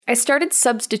I started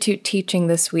substitute teaching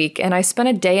this week, and I spent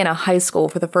a day in a high school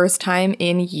for the first time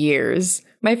in years.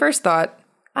 My first thought,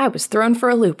 I was thrown for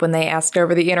a loop when they asked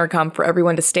over the intercom for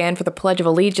everyone to stand for the Pledge of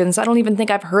Allegiance. I don't even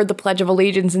think I've heard the Pledge of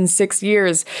Allegiance in 6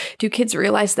 years. Do kids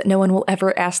realize that no one will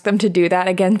ever ask them to do that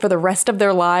again for the rest of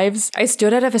their lives? I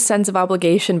stood out of a sense of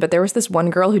obligation, but there was this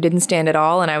one girl who didn't stand at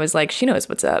all, and I was like, she knows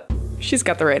what's up. She's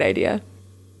got the right idea.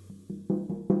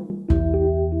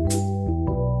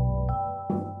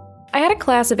 I had a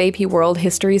class of AP World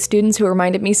History students who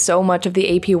reminded me so much of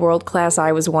the AP World class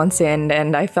I was once in,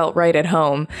 and I felt right at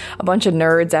home. A bunch of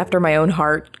nerds after my own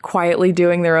heart, quietly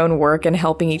doing their own work and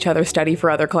helping each other study for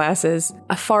other classes.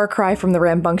 A far cry from the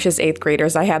rambunctious 8th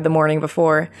graders I had the morning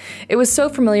before. It was so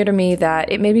familiar to me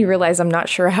that it made me realize I'm not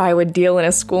sure how I would deal in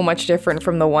a school much different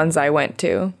from the ones I went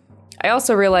to. I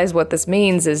also realize what this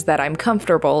means is that I'm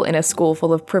comfortable in a school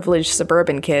full of privileged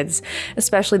suburban kids,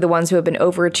 especially the ones who have been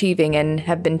overachieving and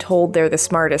have been told they're the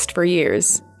smartest for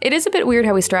years. It is a bit weird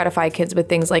how we stratify kids with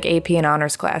things like AP and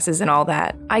honors classes and all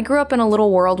that. I grew up in a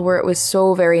little world where it was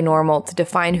so very normal to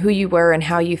define who you were and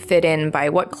how you fit in by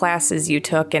what classes you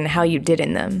took and how you did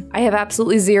in them. I have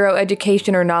absolutely zero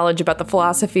education or knowledge about the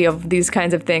philosophy of these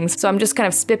kinds of things, so I'm just kind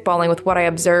of spitballing with what I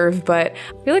observe, but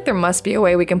I feel like there must be a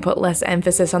way we can put less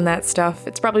emphasis on that stuff.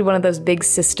 It's probably one of those big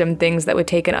system things that would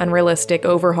take an unrealistic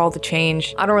overhaul to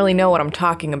change. I don't really know what I'm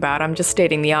talking about, I'm just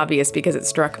stating the obvious because it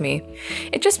struck me.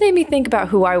 It just made me think about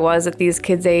who I was at these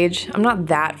kids' age. I'm not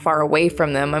that far away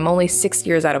from them. I'm only 6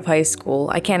 years out of high school.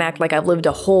 I can't act like I've lived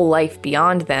a whole life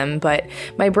beyond them, but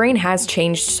my brain has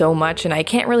changed so much and I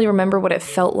can't really remember what it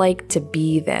felt like to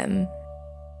be them.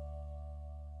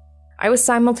 I was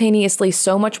simultaneously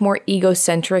so much more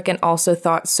egocentric and also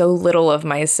thought so little of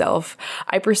myself.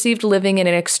 I perceived living in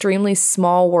an extremely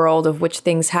small world of which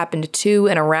things happened to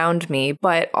and around me,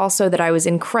 but also that I was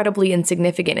incredibly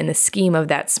insignificant in the scheme of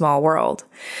that small world.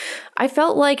 I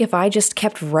felt like if I just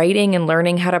kept writing and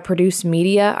learning how to produce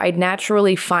media, I'd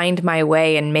naturally find my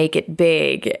way and make it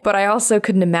big. But I also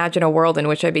couldn't imagine a world in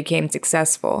which I became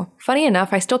successful. Funny enough,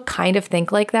 I still kind of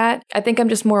think like that. I think I'm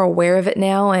just more aware of it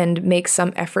now and make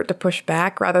some effort to push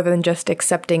back rather than just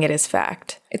accepting it as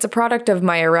fact. It's a product of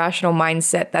my irrational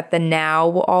mindset that the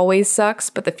now always sucks,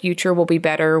 but the future will be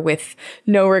better, with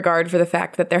no regard for the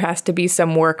fact that there has to be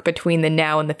some work between the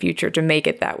now and the future to make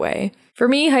it that way. For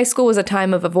me, high school was a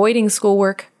time of avoiding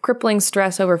schoolwork, crippling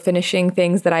stress over finishing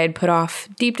things that I had put off,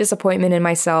 deep disappointment in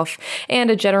myself,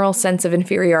 and a general sense of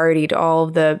inferiority to all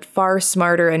of the far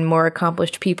smarter and more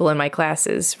accomplished people in my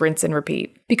classes, rinse and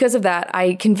repeat. Because of that,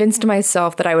 I convinced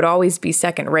myself that I would always be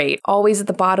second-rate, always at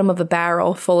the bottom of the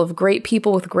barrel, full of great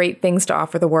people with great things to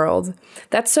offer the world.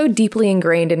 That's so deeply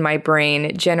ingrained in my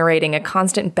brain, generating a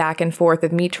constant back and forth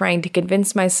of me trying to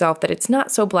convince myself that it's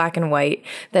not so black and white,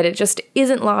 that it just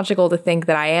isn't logical to think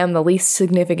that I am the least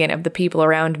significant of the people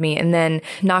around me, and then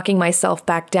knocking myself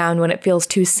back down when it feels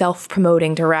too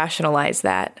self-promoting to rationalize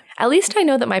that. At least I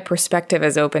know that my perspective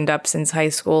has opened up since high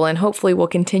school, and hopefully will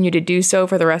continue to do so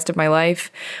for the rest of my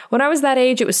life. When I was that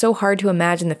age, it was so hard to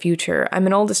imagine the future. I'm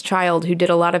an oldest child who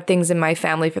did a lot of things in my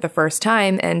family for the first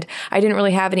time, and I didn't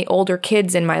really have any older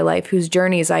kids in my life whose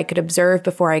journeys I could observe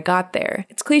before I got there.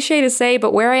 It's cliche to say,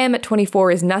 but where I am at 24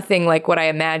 is nothing like what I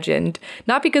imagined.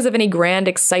 Not because of any grand,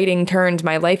 exciting turns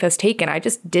my life has taken, I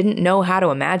just didn't know how to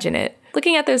imagine it.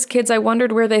 Looking at those kids, I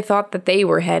wondered where they thought that they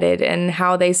were headed and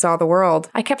how they saw the world.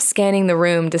 I kept scanning the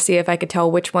room to see if I could tell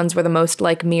which ones were the most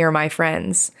like me or my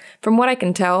friends. From what I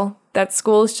can tell, that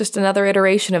school is just another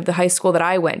iteration of the high school that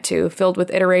I went to, filled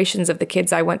with iterations of the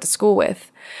kids I went to school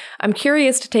with. I'm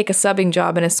curious to take a subbing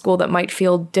job in a school that might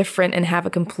feel different and have a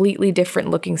completely different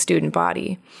looking student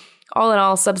body. All in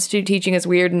all, substitute teaching is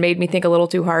weird and made me think a little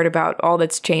too hard about all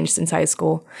that's changed since high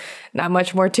school. Not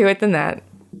much more to it than that.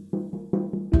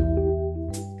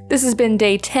 This has been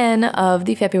day 10 of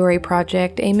the February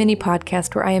Project, a mini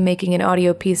podcast where I am making an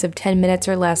audio piece of 10 minutes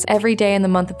or less every day in the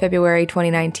month of February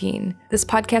 2019. This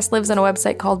podcast lives on a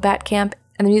website called Batcamp,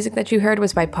 and the music that you heard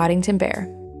was by Poddington Bear.